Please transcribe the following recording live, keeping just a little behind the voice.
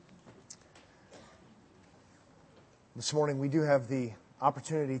This morning we do have the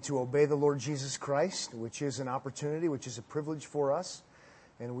opportunity to obey the Lord Jesus Christ, which is an opportunity, which is a privilege for us.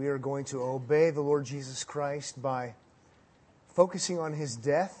 And we are going to obey the Lord Jesus Christ by focusing on His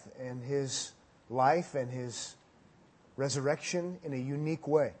death and His life and His resurrection in a unique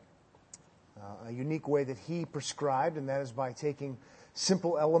way. A unique way that He prescribed, and that is by taking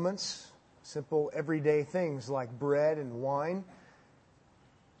simple elements, simple everyday things like bread and wine,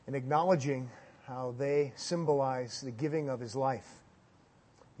 and acknowledging how they symbolize the giving of His life.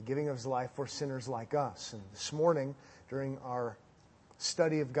 The giving of His life for sinners like us. And this morning, during our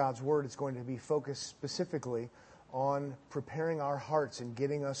study of God's Word, it's going to be focused specifically on preparing our hearts and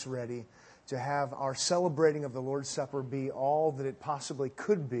getting us ready to have our celebrating of the Lord's Supper be all that it possibly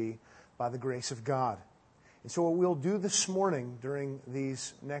could be by the grace of God. And so what we'll do this morning during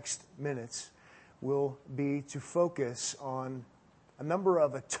these next minutes will be to focus on a number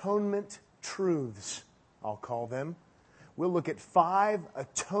of atonement truths, I'll call them. We'll look at 5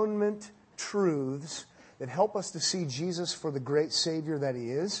 atonement truths that help us to see Jesus for the great Savior that He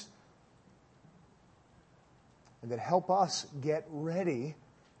is, and that help us get ready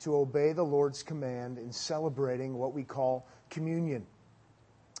to obey the Lord's command in celebrating what we call communion.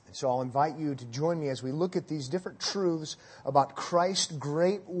 And so I'll invite you to join me as we look at these different truths about Christ's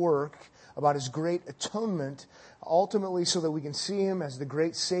great work, about His great atonement, ultimately so that we can see Him as the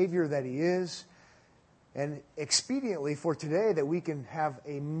great Savior that He is, and expediently for today that we can have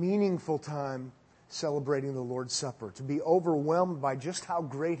a meaningful time celebrating the Lord's Supper, to be overwhelmed by just how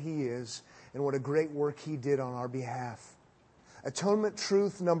great He is and what a great work He did on our behalf. Atonement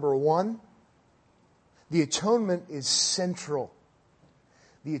truth number 1, the atonement is central.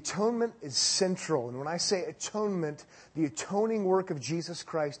 The atonement is central. And when I say atonement, the atoning work of Jesus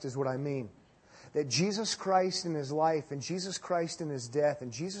Christ is what I mean. That Jesus Christ in His life, and Jesus Christ in His death,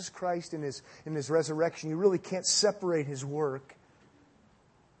 and Jesus Christ in His resurrection, you really can't separate His work,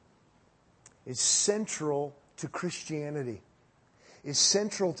 is central to Christianity, is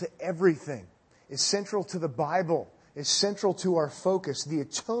central to everything, is central to the Bible, is central to our focus. The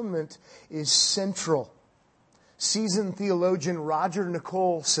atonement is central. Seasoned theologian Roger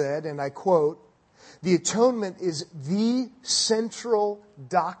Nicole said, and I quote, "The atonement is the central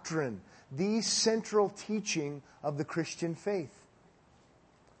doctrine, the central teaching of the Christian faith."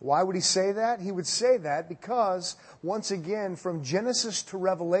 Why would he say that? He would say that because, once again, from Genesis to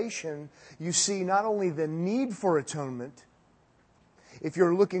Revelation, you see not only the need for atonement. If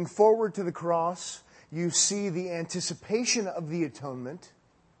you're looking forward to the cross, you see the anticipation of the atonement.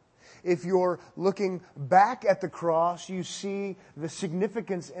 If you're looking back at the cross, you see the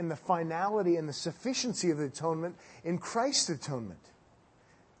significance and the finality and the sufficiency of the atonement in Christ's atonement.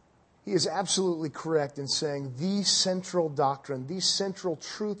 He is absolutely correct in saying the central doctrine, the central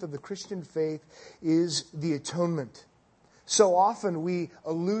truth of the Christian faith is the atonement. So often we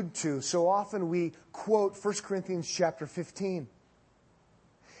allude to, so often we quote 1 Corinthians chapter 15.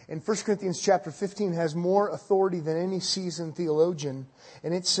 And 1 Corinthians chapter 15 has more authority than any seasoned theologian.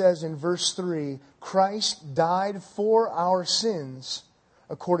 And it says in verse 3, Christ died for our sins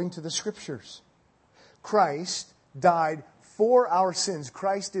according to the Scriptures. Christ died for our sins.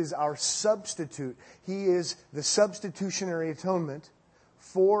 Christ is our substitute. He is the substitutionary atonement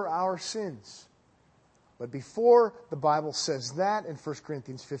for our sins. But before the Bible says that in 1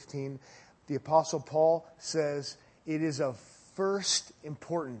 Corinthians 15, the Apostle Paul says it is of first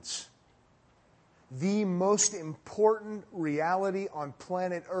importance. The most important reality on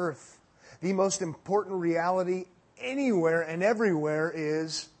planet Earth, the most important reality anywhere and everywhere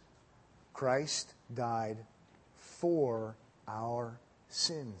is Christ died for our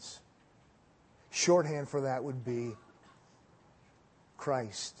sins. Shorthand for that would be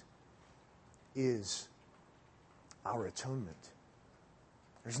Christ is our atonement.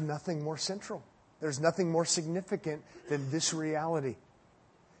 There's nothing more central. There's nothing more significant than this reality.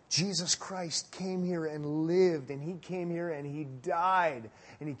 Jesus Christ came here and lived, and He came here and He died,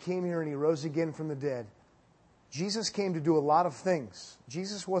 and He came here and He rose again from the dead. Jesus came to do a lot of things.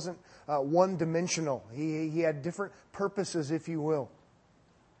 Jesus wasn't one-dimensional. He had different purposes, if you will.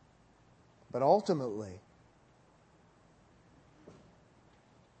 But ultimately,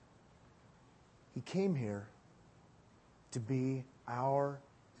 He came here to be our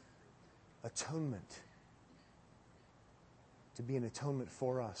atonement, to be an atonement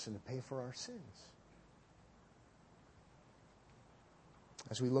for us and to pay for our sins.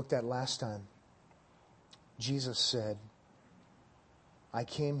 As we looked at last time, Jesus said, I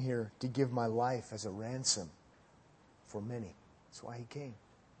came here to give my life as a ransom for many. That's why He came.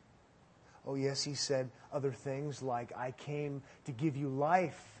 Oh yes, He said other things like, I came to give you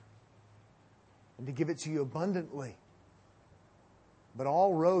life and to give it to you abundantly. But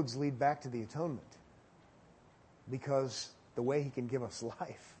all roads lead back to the atonement. Because the way He can give us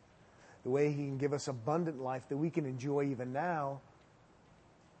life, the way He can give us abundant life that we can enjoy even now,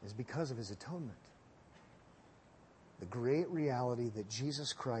 is because of His atonement. The great reality that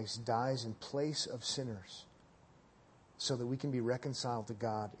Jesus Christ dies in place of sinners so that we can be reconciled to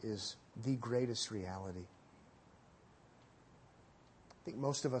God is the greatest reality. I think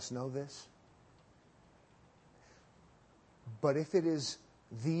most of us know this. But if it is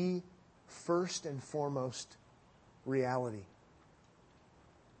the first and foremost reality,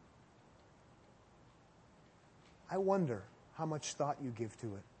 I wonder how much thought you give to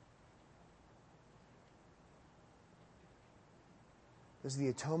it. Does the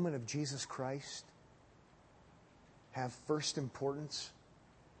atonement of Jesus Christ have first importance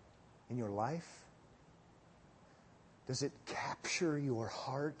in your life? Does it capture your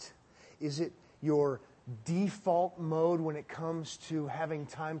heart? Is it your default mode when it comes to having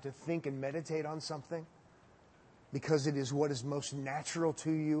time to think and meditate on something? Because it is what is most natural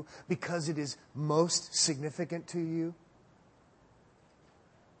to you? Because it is most significant to you?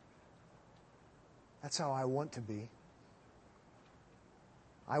 That's how I want to be.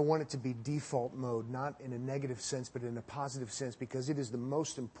 I want it to be default mode, not in a negative sense, but in a positive sense, because it is the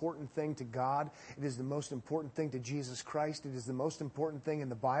most important thing to God. It is the most important thing to Jesus Christ. It is the most important thing in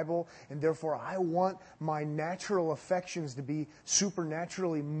the Bible. And therefore, I want my natural affections to be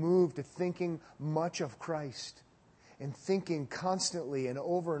supernaturally moved to thinking much of Christ and thinking constantly and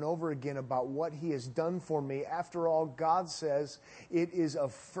over again about what He has done for me. After all, God says it is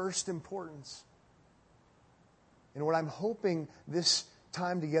of first importance. And what I'm hoping this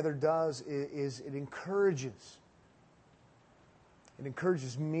time together does is it encourages. It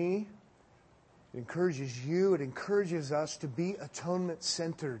encourages me. It encourages you. It encourages us to be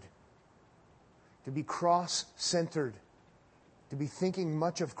atonement-centered, to be cross-centered, to be thinking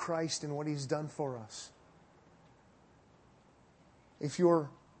much of Christ and what He's done for us. If you're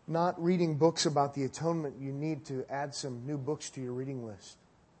not reading books about the atonement, you need to add some new books to your reading list.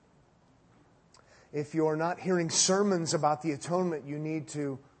 If you're not hearing sermons about the atonement, you need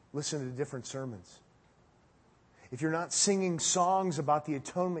to listen to different sermons. If you're not singing songs about the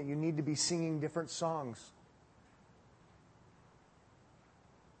atonement, you need to be singing different songs.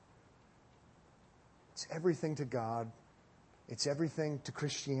 It's everything to God. It's everything to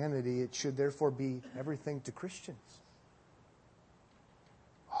Christianity. It should therefore be everything to Christians.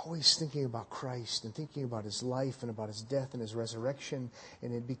 Always thinking about Christ and thinking about His life and about His death and His resurrection,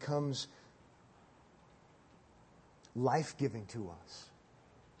 and it becomes life-giving to us.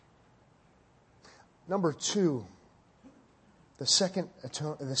 Number 2, the second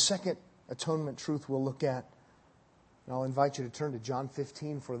atonement truth we'll look at, and I'll invite you to turn to John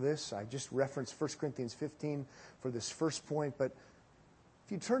 15 for this. I just referenced 1 Corinthians 15 for this first point, but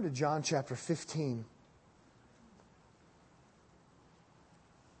if you turn to John chapter 15,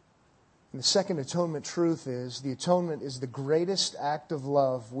 and the second atonement truth is the atonement is the greatest act of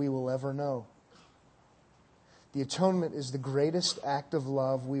love we will ever know. The atonement is the greatest act of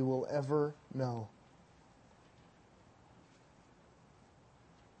love we will ever know.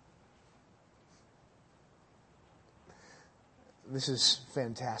 This is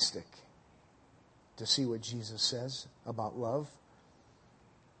fantastic to see what Jesus says about love.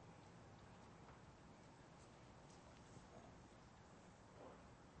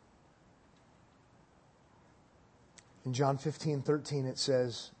 In John 15:13 it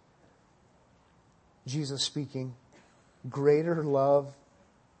says, Jesus speaking, greater love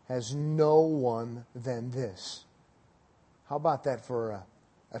has no one than this. How about that for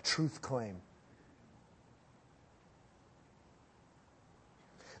a truth claim?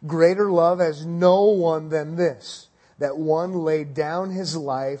 Greater love has no one than this, that one laid down his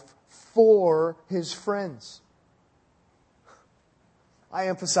life for his friends. I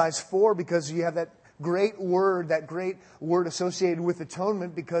emphasize for because you have that great word associated with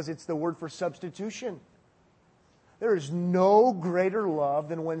atonement, because it's the word for substitution. There is no greater love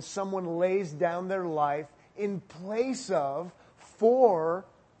than when someone lays down their life in place of,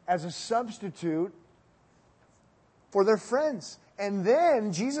 as a substitute for their friends. And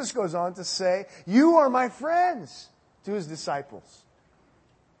then Jesus goes on to say, you are my friends, to His disciples.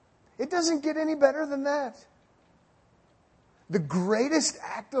 It doesn't get any better than that. The greatest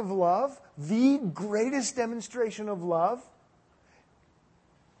act of love, the greatest demonstration of love,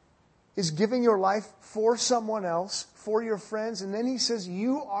 is giving your life for someone else, for your friends. And then He says,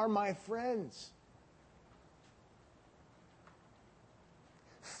 you are my friends.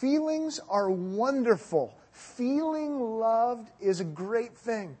 Feelings are wonderful. Feeling loved is a great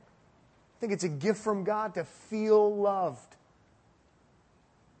thing. I think it's a gift from God to feel loved.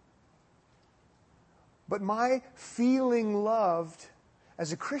 But my feeling loved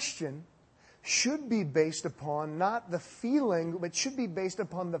as a Christian should be based upon not the feeling, but should be based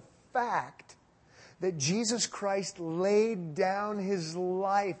upon the fact that Jesus Christ laid down His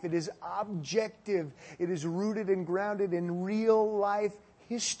life. It is objective. It is rooted and grounded in real life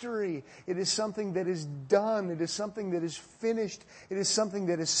history. It is something that is done. It is something that is finished. It is something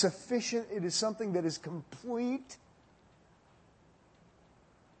that is sufficient. It is something that is complete.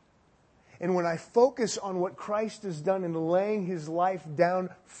 And when I focus on what Christ has done in laying His life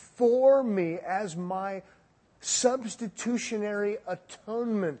down for me as my substitutionary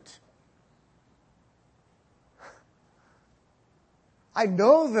atonement, I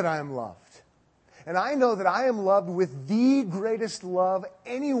know that I am loved. And I know that I am loved with the greatest love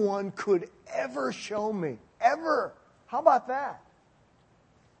anyone could ever show me. Ever. How about that?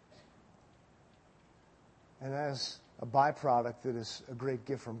 And as a byproduct that is a great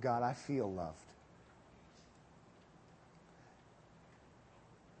gift from God, I feel loved.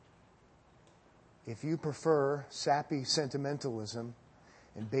 If you prefer sappy sentimentalism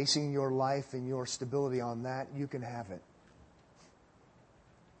and basing your life and your stability on that, you can have it.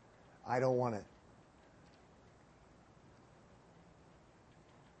 I don't want it.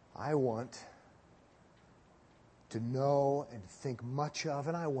 I want to know and think much of,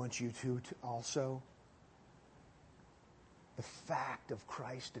 and I want you to also, the fact of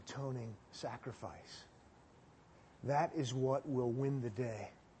Christ's atoning sacrifice. That is what will win the day.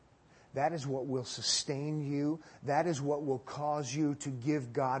 That is what will sustain you. That is what will cause you to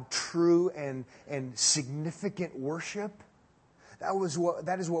give God true and significant worship.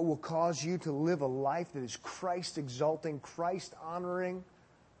 That is what will cause you to live a life that is Christ exalting, Christ honoring.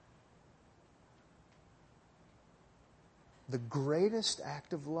 The greatest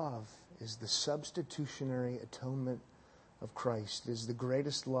act of love is the substitutionary atonement of Christ. It is the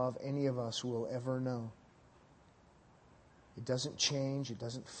greatest love any of us will ever know. It doesn't change. It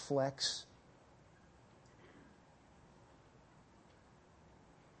doesn't flex.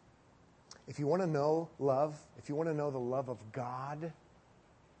 If you want to know love, if you want to know the love of God,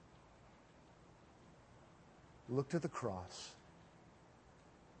 look to the cross.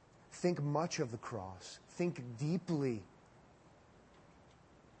 Think much of the cross. Think deeply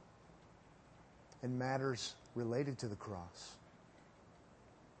in matters related to the cross.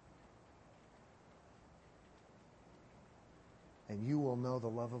 And you will know the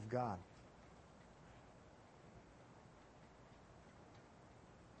love of God.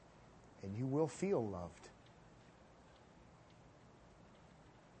 And you will feel loved.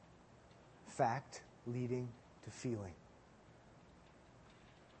 Fact leading to feeling.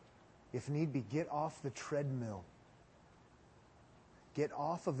 If need be, get off the treadmill. Get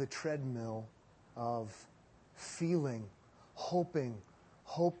off of the treadmill of feeling, hoping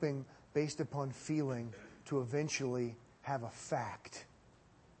based upon feeling to eventually have a fact.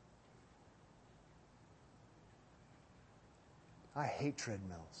 I hate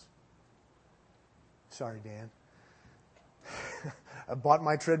treadmills. Sorry, Dan. I bought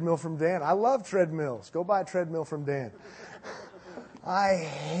my treadmill from Dan. I love treadmills. Go buy a treadmill from Dan. I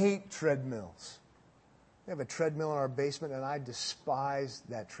hate treadmills. We have a treadmill in our basement, and I despise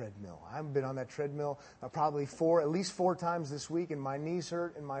that treadmill. I haven't been on that treadmill probably at least four times this week, and my knees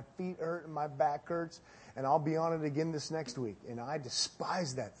hurt, and my feet hurt, and my back hurts, and I'll be on it again this next week, and I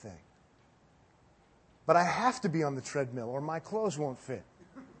despise that thing. But I have to be on the treadmill, or my clothes won't fit.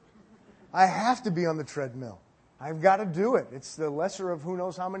 I have to be on the treadmill. I've got to do it. It's the lesser of who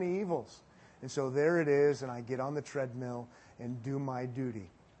knows how many evils. And so there it is, and I get on the treadmill and do my duty.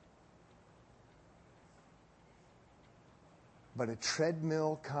 But a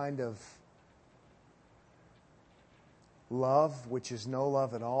treadmill kind of love, which is no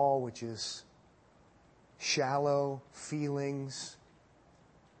love at all, which is shallow feelings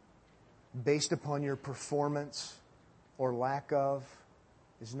based upon your performance or lack of,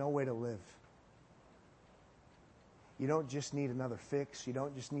 is no way to live. You don't just need another fix. You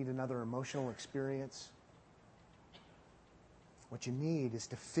don't just need another emotional experience. What you need is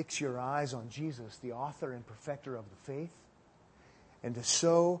to fix your eyes on Jesus, the author and perfecter of the faith, and to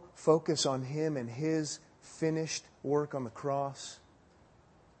so focus on Him and His finished work on the cross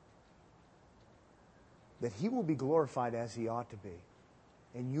that He will be glorified as He ought to be,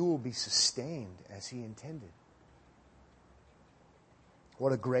 and you will be sustained as He intended.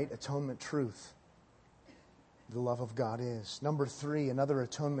 What a great atonement truth the love of God is. Number 3, another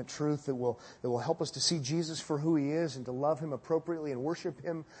atonement truth that will help us to see Jesus for who He is and to love Him appropriately and worship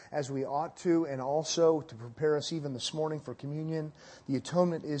Him as we ought to, and also to prepare us even this morning for communion. The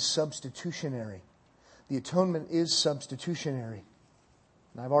atonement is substitutionary. The atonement is substitutionary.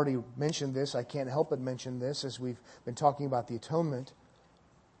 And I've already mentioned this. I can't help but mention this as we've been talking about the atonement.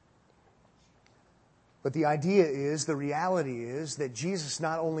 But the idea is, the reality is that Jesus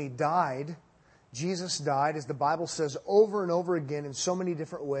not only died, Jesus died, as the Bible says over and over again in so many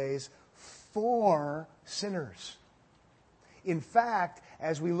different ways, for sinners. In fact,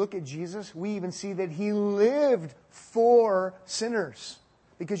 as we look at Jesus, we even see that He lived for sinners.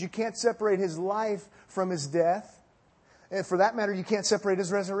 Because you can't separate His life from His death. And for that matter, you can't separate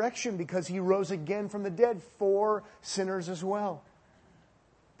His resurrection because He rose again from the dead for sinners as well.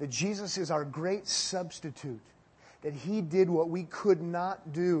 That Jesus is our great substitute. That He did what we could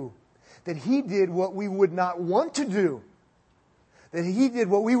not do. That He did what we would not want to do. That He did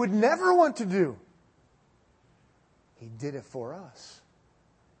what we would never want to do. He did it for us.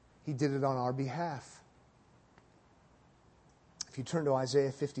 He did it on our behalf. If you turn to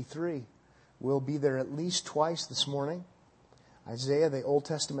Isaiah 53, we'll be there at least twice this morning. Isaiah, the Old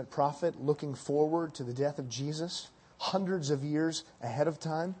Testament prophet, looking forward to the death of Jesus, hundreds of years ahead of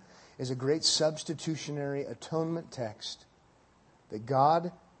time, is a great substitutionary atonement text. That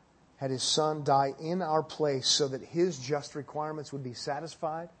God had His Son die in our place so that His just requirements would be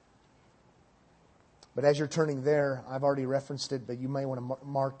satisfied. But as you're turning there, I've already referenced it, but you may want to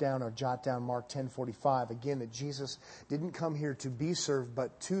mark down or jot down Mark 10:45. Again, that Jesus didn't come here to be served,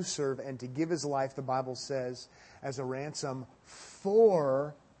 but to serve and to give His life, the Bible says, as a ransom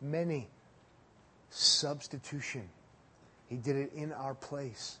for many. Substitution. He did it in our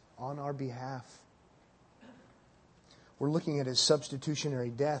place, on our behalf. We're looking at His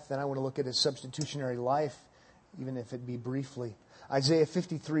substitutionary death, and I want to look at His substitutionary life, even if it be briefly. Isaiah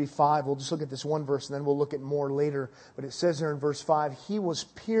 53:5, we'll just look at this one verse and then we'll look at more later. But it says there in verse 5, He was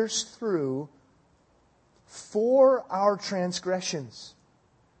pierced through for our transgressions.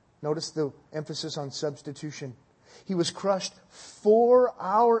 Notice the emphasis on substitution. He was crushed for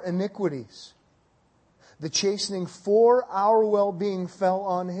our iniquities. The chastening for our well-being fell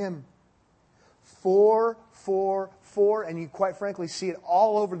on Him. For, and you quite frankly see it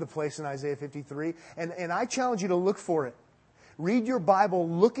all over the place in Isaiah 53. And I challenge you to look for it. Read your Bible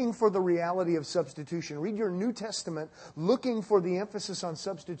looking for the reality of substitution. Read your New Testament looking for the emphasis on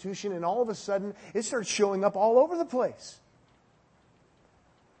substitution, and all of a sudden it starts showing up all over the place.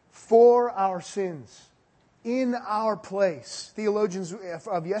 For our sins. In our place. Theologians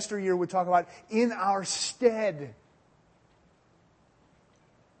of yesteryear would talk about in our stead.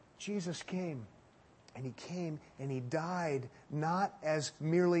 Jesus came. And He came and He died not as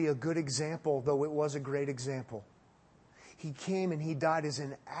merely a good example, though it was a great example. He came and He died as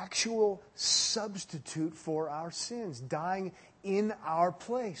an actual substitute for our sins, dying in our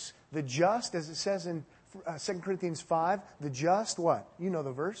place. The just, as it says in 2 Corinthians 5, the just, what? You know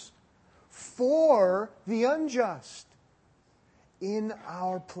the verse. For the unjust. In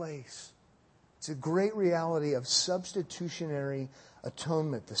our place. It's a great reality of substitutionary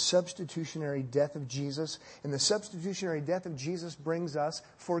atonement, the substitutionary death of Jesus. And the substitutionary death of Jesus brings us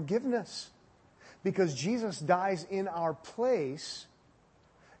forgiveness. Because Jesus dies in our place,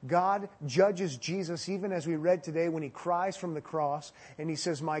 God judges Jesus, even as we read today when He cries from the cross and He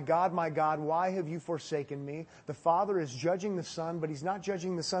says, my God, why have you forsaken me? The Father is judging the Son, but He's not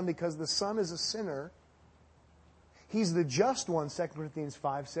judging the Son because the Son is a sinner. He's the just one, 2 Corinthians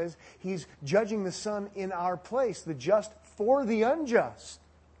 5 says. He's judging the Son in our place, the just for the unjust.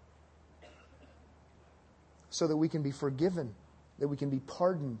 So that we can be forgiven, that we can be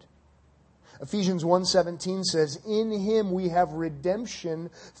pardoned. Ephesians 1:17 says, in Him we have redemption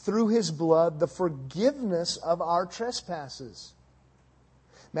through His blood, the forgiveness of our trespasses.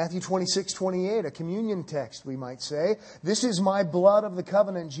 Matthew 26:28, a communion text, we might say. This is my blood of the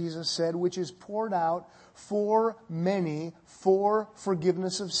covenant, Jesus said, which is poured out for many for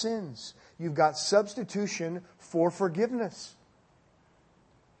forgiveness of sins. You've got substitution for forgiveness.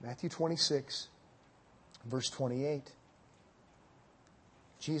 Matthew 26, verse 28.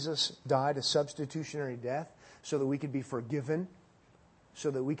 Jesus died a substitutionary death so that we could be forgiven, so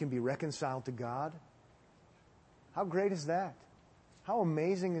that we can be reconciled to God. How great is that? How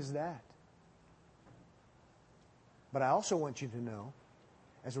amazing is that? But I also want you to know,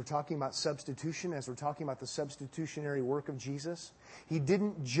 as we're talking about substitution, as we're talking about the substitutionary work of Jesus, He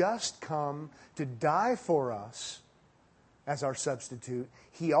didn't just come to die for us as our substitute.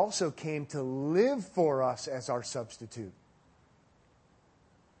 He also came to live for us as our substitute.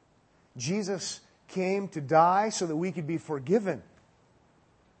 Jesus came to die so that we could be forgiven.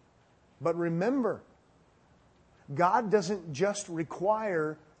 But remember, God doesn't just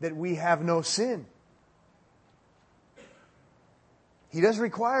require that we have no sin. He does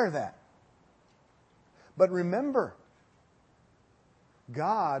require that. But remember,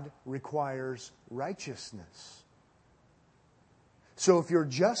 God requires righteousness. So if you're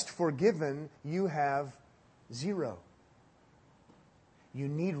just forgiven, you have zero. You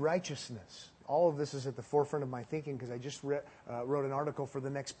need righteousness. All of this is at the forefront of my thinking because I just wrote an article for the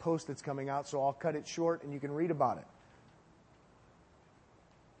next post that's coming out, so I'll cut it short and you can read about it.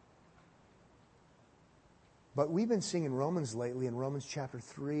 But we've been seeing in Romans lately, in Romans chapter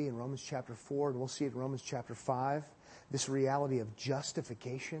 3 and Romans chapter 4, and we'll see it in Romans chapter 5, this reality of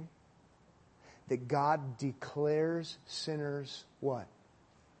justification. That God declares sinners what?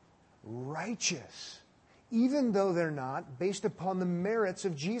 Righteous. Even though they're not, based upon the merits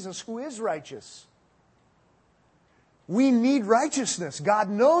of Jesus, who is righteous. We need righteousness. God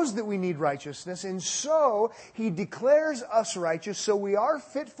knows that we need righteousness, and so He declares us righteous, so we are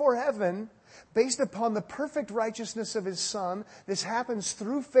fit for heaven, based upon the perfect righteousness of His Son. This happens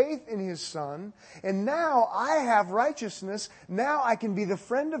through faith in His Son. And now I have righteousness. Now I can be the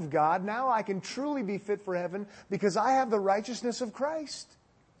friend of God. Now I can truly be fit for heaven because I have the righteousness of Christ.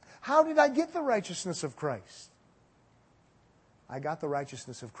 How did I get the righteousness of Christ? I got the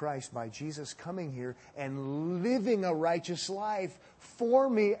righteousness of Christ by Jesus coming here and living a righteous life for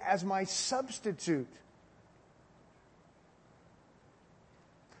me as my substitute.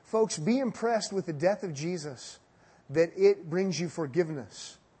 Folks, be impressed with the death of Jesus, that it brings you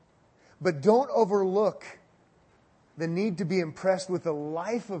forgiveness. But don't overlook the need to be impressed with the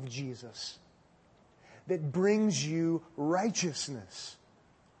life of Jesus that brings you righteousness.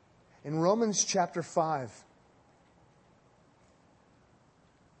 In Romans chapter 5,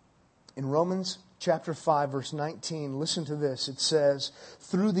 verse 19, listen to this. It says,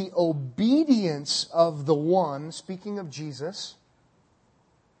 through the obedience of the one, speaking of Jesus,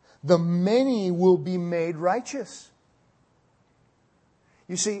 the many will be made righteous.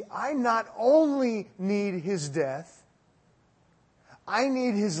 You see, I not only need His death, I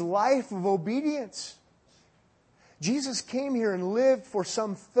need His life of obedience. Jesus came here and lived for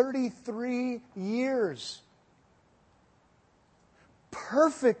some 33 years.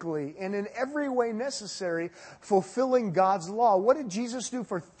 Perfectly and in every way necessary, fulfilling God's law. What did Jesus do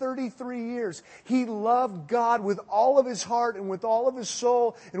for 33 years? He loved God with all of His heart and with all of His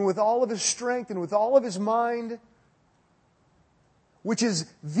soul and with all of His strength and with all of His mind, which is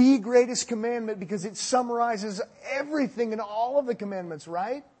the greatest commandment because it summarizes everything in all of the commandments,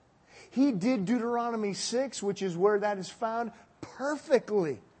 right? He did Deuteronomy 6, which is where that is found,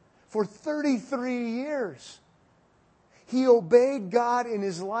 perfectly for 33 years. He obeyed God in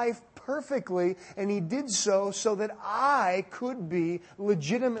His life perfectly, and He did so that I could be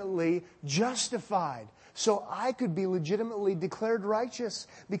legitimately justified. So I could be legitimately declared righteous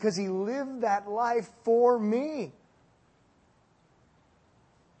because He lived that life for me.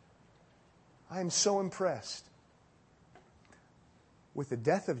 I am so impressed with the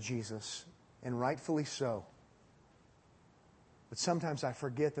death of Jesus, and rightfully so. But sometimes I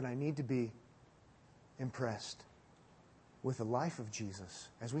forget that I need to be impressed with the life of Jesus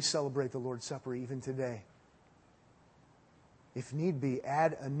as we celebrate the Lord's Supper even today. If need be,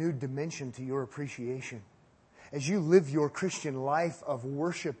 add a new dimension to your appreciation. As you live your Christian life of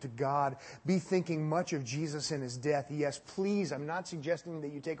worship to God, be thinking much of Jesus and His death. Yes, please, I'm not suggesting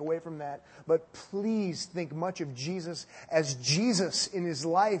that you take away from that, but please think much of Jesus as Jesus in His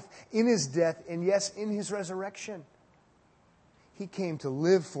life, in His death, and yes, in His resurrection. He came to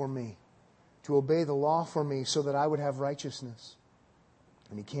live for me, to obey the law for me so that I would have righteousness.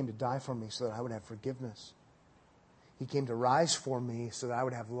 And He came to die for me so that I would have forgiveness. He came to rise for me so that I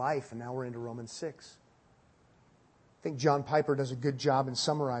would have life. And now we're into Romans 6. I think John Piper does a good job in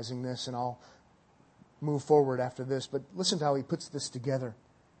summarizing this, and I'll move forward after this. But listen to how he puts this together.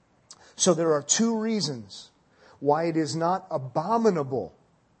 So there are two reasons why it is not abominable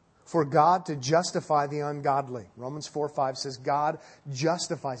for God to justify the ungodly. Romans 4:5 says God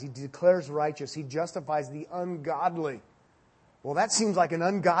justifies. He declares righteous. He justifies the ungodly. Well, that seems like an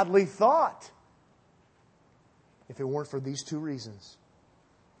ungodly thought if it weren't for these two reasons.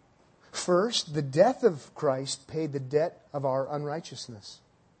 First, the death of Christ paid the debt of our unrighteousness.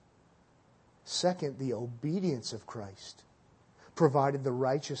 Second, the obedience of Christ provided the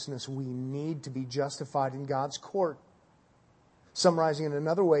righteousness we need to be justified in God's court. Summarizing in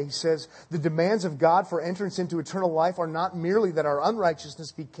another way, he says, the demands of God for entrance into eternal life are not merely that our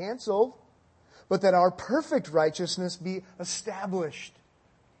unrighteousness be canceled, but that our perfect righteousness be established.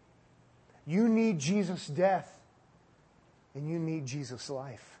 You need Jesus' death, and you need Jesus'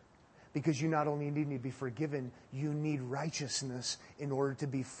 life. Because you not only need to be forgiven, you need righteousness in order to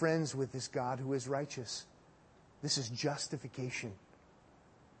be friends with this God who is righteous. This is justification.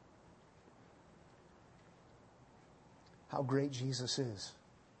 how great Jesus is.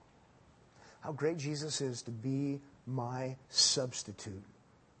 How great Jesus is to be my substitute.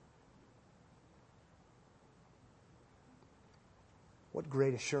 What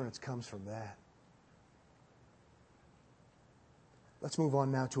great assurance comes from that? Let's move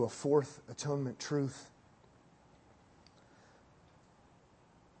on now to a fourth atonement truth.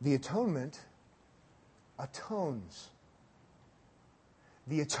 The atonement atones.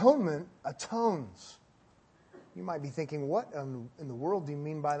 The atonement atones. You might be thinking, what in the world do you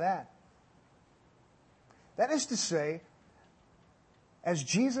mean by that? That is to say, as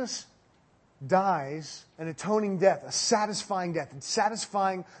Jesus dies an atoning death, a satisfying death, and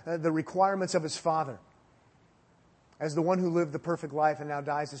satisfying the requirements of His Father, as the one who lived the perfect life and now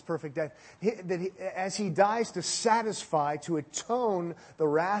dies His perfect death, as He dies to satisfy, to atone the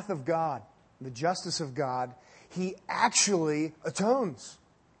wrath of God, the justice of God, He actually atones.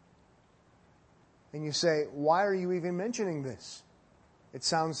 And you say, why are you even mentioning this? It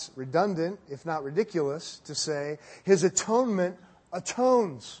sounds redundant, if not ridiculous, to say His atonement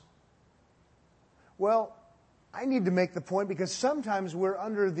atones. Well, I need to make the point because sometimes we're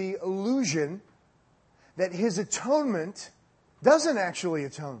under the illusion that His atonement doesn't actually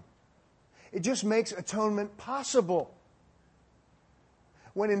atone. It just makes atonement possible.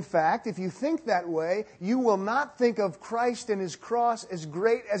 When in fact, if you think that way, you will not think of Christ and His cross as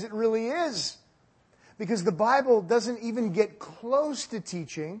great as it really is. Because the Bible doesn't even get close to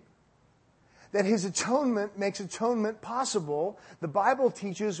teaching that His atonement makes atonement possible. The Bible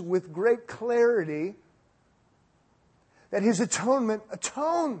teaches with great clarity that His atonement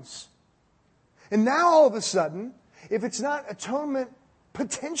atones. And now all of a sudden, if it's not atonement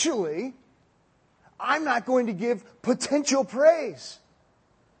potentially, I'm not going to give potential praise.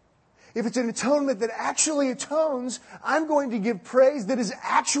 If it's an atonement that actually atones, I'm going to give praise that is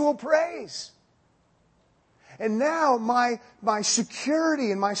actual praise. And now my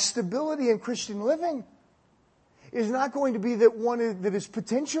security and my stability in Christian living is not going to be that one that is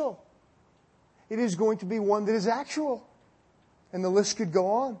potential. It is going to be one that is actual. And the list could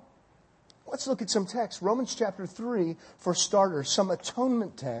go on. Let's look at some texts. Romans chapter 3, for starters, some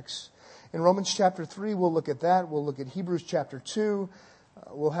atonement texts. In Romans chapter 3, we'll look at that. We'll look at Hebrews chapter 2.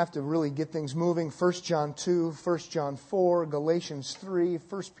 We'll have to really get things moving. 1 John 2, 1 John 4, Galatians 3,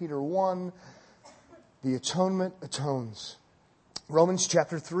 1 Peter 1. The atonement atones. Romans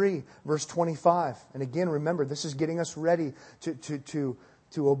chapter 3, verse 25. And again, remember, this is getting us ready to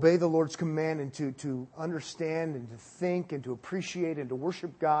obey the Lord's command and to understand and to think and to appreciate and to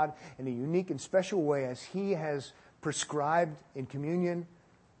worship God in a unique and special way as He has prescribed in communion.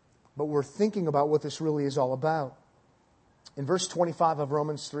 But we're thinking about what this really is all about. In verse 25 of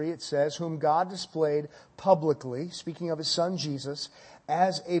Romans 3, it says, whom God displayed publicly, speaking of His Son Jesus,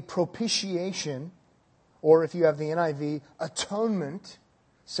 as a propitiation, or if you have the NIV, atonement,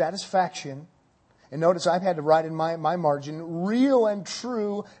 satisfaction. And notice I've had to write in my margin, real and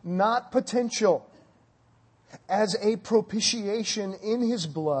true, not potential. As a propitiation in His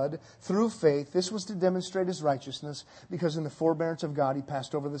blood through faith. This was to demonstrate His righteousness, because in the forbearance of God He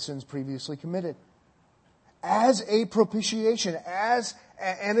passed over the sins previously committed. As a propitiation, as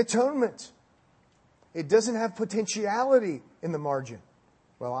an atonement. It doesn't have potentiality in the margin.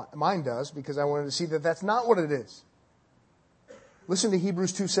 Well, mine does, because I wanted to see that that's not what it is. Listen to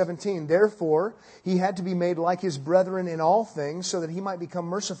Hebrews 2:17. Therefore, He had to be made like His brethren in all things, so that He might become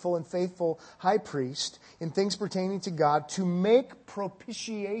merciful and faithful high priest in things pertaining to God, to make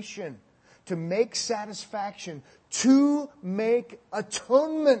propitiation, to make satisfaction, to make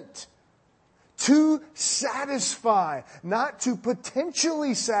atonement, to satisfy, not to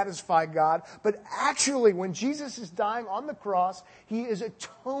potentially satisfy God, but actually, when Jesus is dying on the cross, He is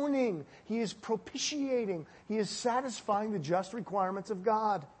atoning, He is propitiating, He is satisfying the just requirements of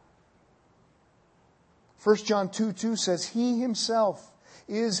God. 1 John 2:2 says, He Himself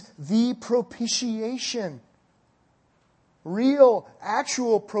is the propitiation. Real,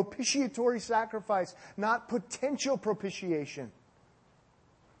 actual propitiatory sacrifice, not potential propitiation.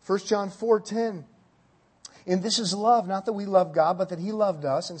 1 John 4:10. And this is love, not that we love God, but that He loved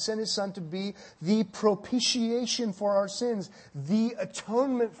us and sent His Son to be the propitiation for our sins, the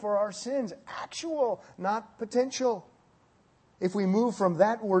atonement for our sins. Actual, not potential. If we move from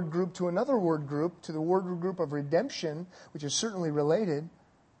that word group to another word group, to the word group of redemption, which is certainly related,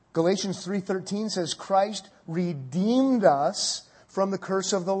 Galatians 3:13 says, Christ redeemed us from the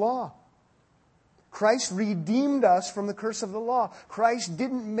curse of the law. Christ redeemed us from the curse of the law. Christ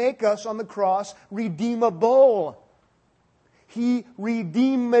didn't make us on the cross redeemable. He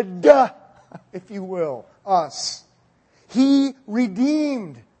redeemed, if you will, us. He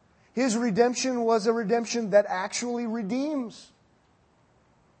redeemed. His redemption was a redemption that actually redeems.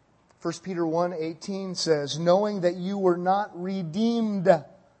 1 Peter 1:18 says, knowing that you were not redeemed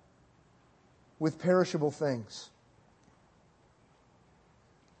with perishable things.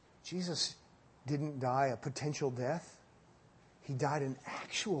 Jesus didn't die a potential death. He died an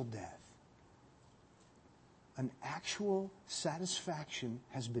actual death. An actual satisfaction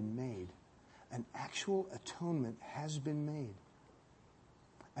has been made. An actual atonement has been made.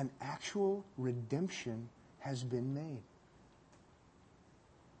 An actual redemption has been made.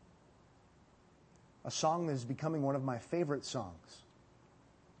 A song that is becoming one of my favorite songs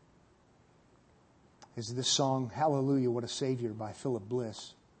is this song, Hallelujah, What a Savior, by Philip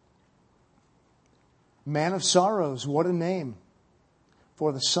Bliss. Man of sorrows, what a name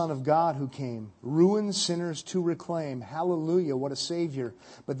for the Son of God who came, ruined sinners to reclaim. Hallelujah, what a Savior.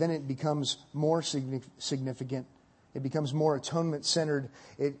 But then it becomes more significant. It becomes more atonement-centered.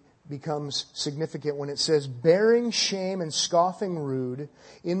 It becomes significant when it says, bearing shame and scoffing rude,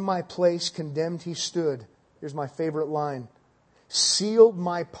 in my place condemned He stood. Here's my favorite line. Sealed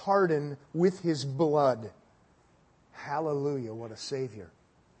my pardon with His blood. Hallelujah, what a Savior.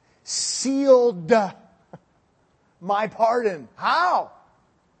 Sealed my pardon. How?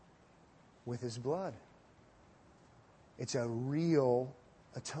 With His blood. It's a real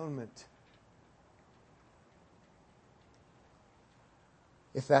atonement.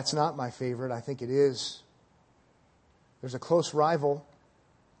 If that's not my favorite, I think it is. There's a close rival.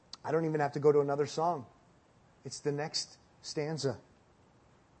 I don't even have to go to another song. It's the next stanza.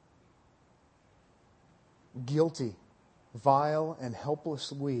 Guilty, vile, and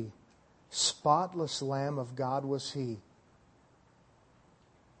helpless we, spotless Lamb of God was He.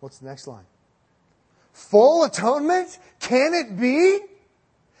 What's the next line? Full atonement? Can it be?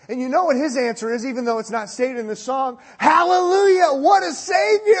 And you know what His answer is, even though it's not stated in the song. Hallelujah! What a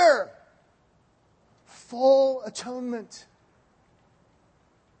Savior! Full atonement.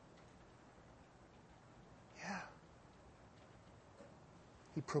 Yeah.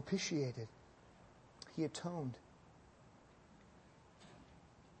 He propitiated. He atoned.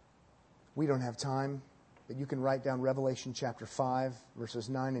 We don't have time, but you can write down Revelation chapter 5, verses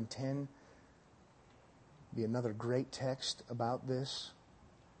 9 and 10. Be another great text about this.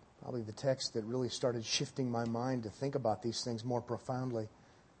 Probably the text that really started shifting my mind to think about these things more profoundly.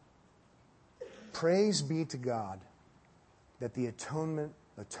 Praise be to God that the atonement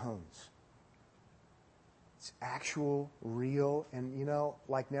atones. It's actual, real, and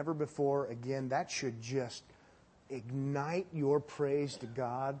like never before, again, that should just ignite your praise to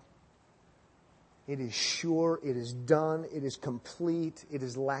God. It is sure, it is done, it is complete, it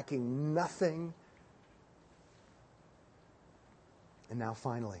is lacking nothing. And now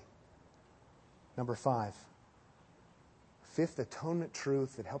finally, number 5. Fifth atonement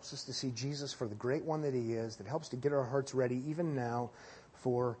truth that helps us to see Jesus for the great one that He is, that helps to get our hearts ready even now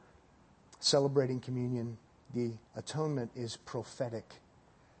for celebrating communion. The atonement is prophetic.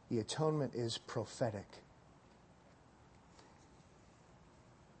 The atonement is prophetic.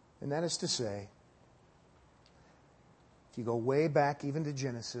 And that is to say, if you go way back even to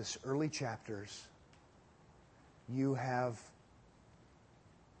Genesis, early chapters, you have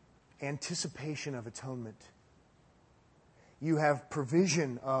anticipation of atonement. You have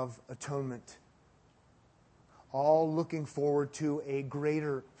provision of atonement. All looking forward to a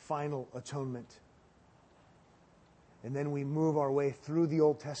greater final atonement. And then we move our way through the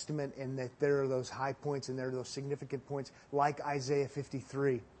Old Testament, and that there are those high points and there are those significant points like Isaiah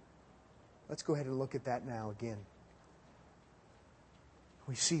 53. Let's go ahead and look at that now again.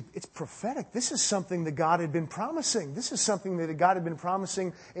 We see it's prophetic. This is something that God had been promising. This is something that God had been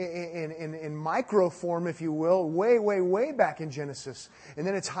promising in micro form, if you will, way, way, way back in Genesis. And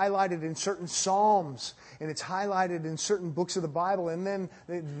then it's highlighted in certain Psalms, and it's highlighted in certain books of the Bible. And then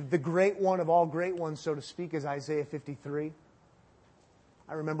the great one of all great ones, so to speak, is Isaiah 53.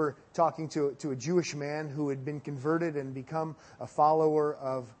 I remember talking to a Jewish man who had been converted and become a follower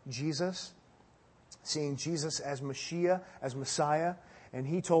of Jesus, seeing Jesus as Mashiach, as Messiah. And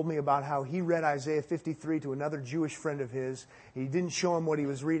he told me about how he read Isaiah 53 to another Jewish friend of his. He didn't show him what he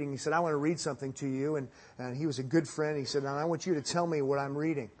was reading. He said, I want to read something to you. And he was a good friend. He said, I want you to tell me what I'm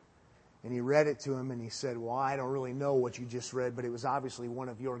reading. And he read it to him, and he said, well, I don't really know what you just read, but it was obviously one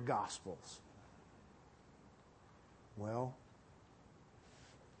of your Gospels. Well,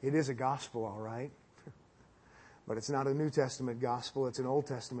 it is a gospel, all right. But it's not a New Testament gospel. It's an Old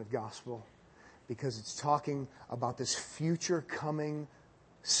Testament gospel. Because it's talking about this future coming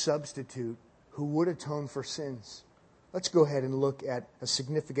substitute who would atone for sins. Let's go ahead and look at a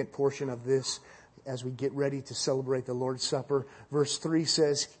significant portion of this as we get ready to celebrate the Lord's Supper. Verse 3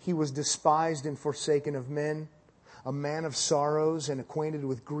 says, He was despised and forsaken of men, a man of sorrows and acquainted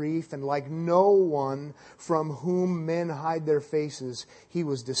with grief, and like no one from whom men hide their faces, He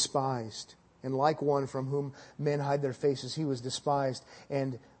was despised. And like one from whom men hide their faces, He was despised,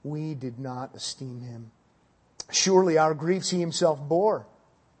 and we did not esteem Him. Surely our griefs He Himself bore,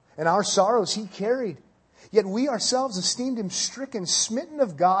 and our sorrows He carried. Yet we ourselves esteemed Him stricken, smitten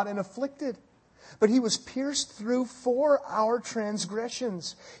of God, and afflicted. But He was pierced through for our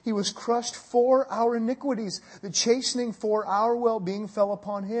transgressions. He was crushed for our iniquities. The chastening for our well-being fell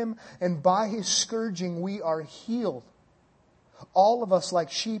upon Him, and by His scourging we are healed. All of us like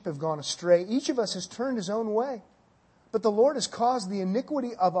sheep have gone astray. Each of us has turned his own way. But the Lord has caused the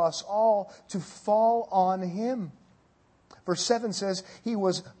iniquity of us all to fall on Him. Verse 7 says, He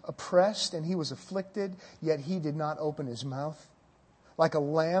was oppressed and He was afflicted, yet He did not open His mouth. Like a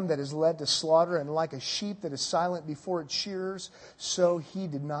lamb that is led to slaughter, and like a sheep that is silent before its shearers, so He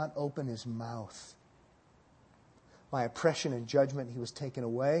did not open His mouth. By oppression and judgment He was taken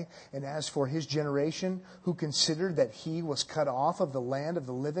away. And as for His generation, who considered that He was cut off of the land of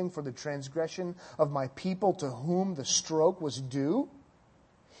the living for the transgression of my people, to whom the stroke was due,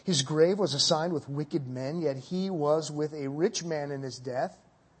 His grave was assigned with wicked men, yet He was with a rich man in His death,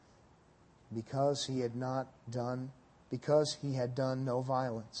 because He had done no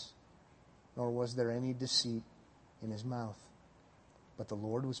violence, nor was there any deceit in His mouth. But the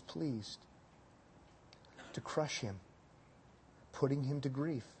Lord was pleased to crush Him, putting Him to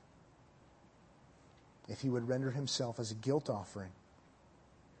grief. If He would render Himself as a guilt offering,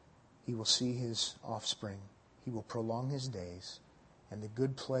 He will see His offspring. He will prolong His days, and the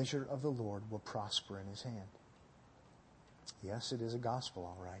good pleasure of the Lord will prosper in His hand. Yes, it is a gospel,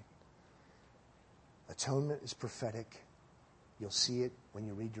 all right. Atonement is prophetic. You'll see it when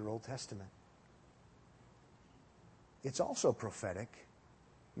you read your Old Testament. It's also prophetic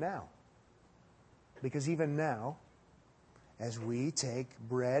now. Because even now, as we take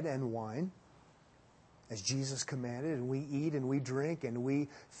bread and wine, as Jesus commanded, and we eat and we drink and we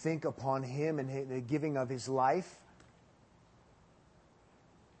think upon Him and the giving of His life,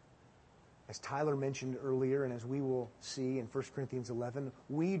 as Tyler mentioned earlier, and as we will see in 1 Corinthians 11,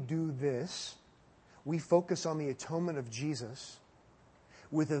 we do this. We focus on the atonement of Jesus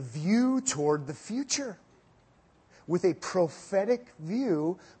with a view toward the future, with a prophetic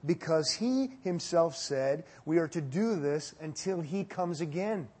view, because He Himself said we are to do this until He comes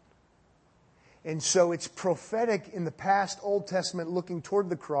again. And so it's prophetic in the past Old Testament looking toward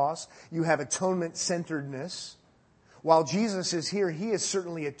the cross. You have atonement-centeredness. While Jesus is here, He is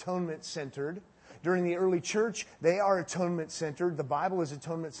certainly atonement-centered. During the early church, they are atonement-centered. The Bible is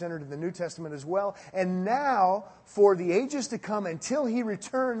atonement-centered in the New Testament as well. And now, for the ages to come, until He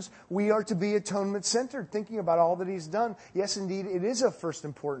returns, we are to be atonement-centered, thinking about all that He's done. Yes, indeed, it is of first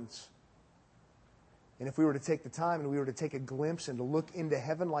importance. And if we were to take the time and we were to take a glimpse and to look into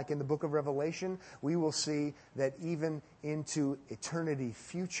heaven, like in the book of Revelation, we will see that even into eternity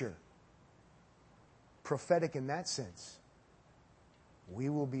future, prophetic in that sense, we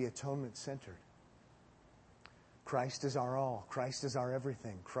will be atonement-centered. Christ is our all. Christ is our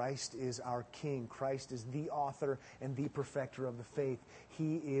everything. Christ is our King. Christ is the author and the perfecter of the faith.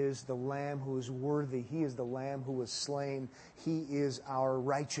 He is the Lamb who is worthy. He is the Lamb who was slain. He is our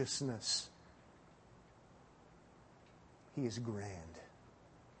righteousness. He is grand.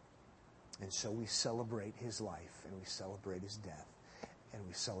 And so we celebrate His life, and we celebrate His death, and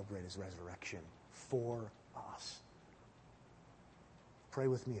we celebrate His resurrection for us. Pray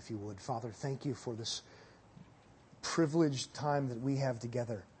with me if you would. Father, thank You for this privileged time that we have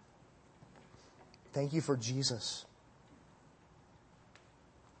together. Thank You for Jesus,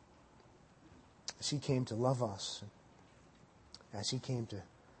 as He came to love us, as He came to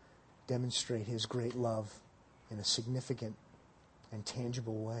demonstrate His great love in a significant and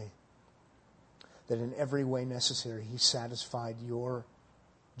tangible way, that in every way necessary He satisfied Your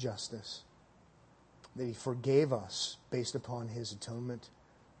justice, that He forgave us based upon His atonement,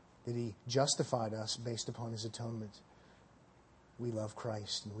 that He justified us based upon His atonement. We love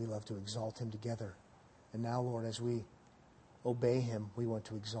Christ, and we love to exalt Him together. And now, Lord, as we obey Him, we want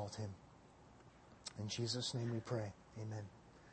to exalt Him. In Jesus' name we pray. Amen.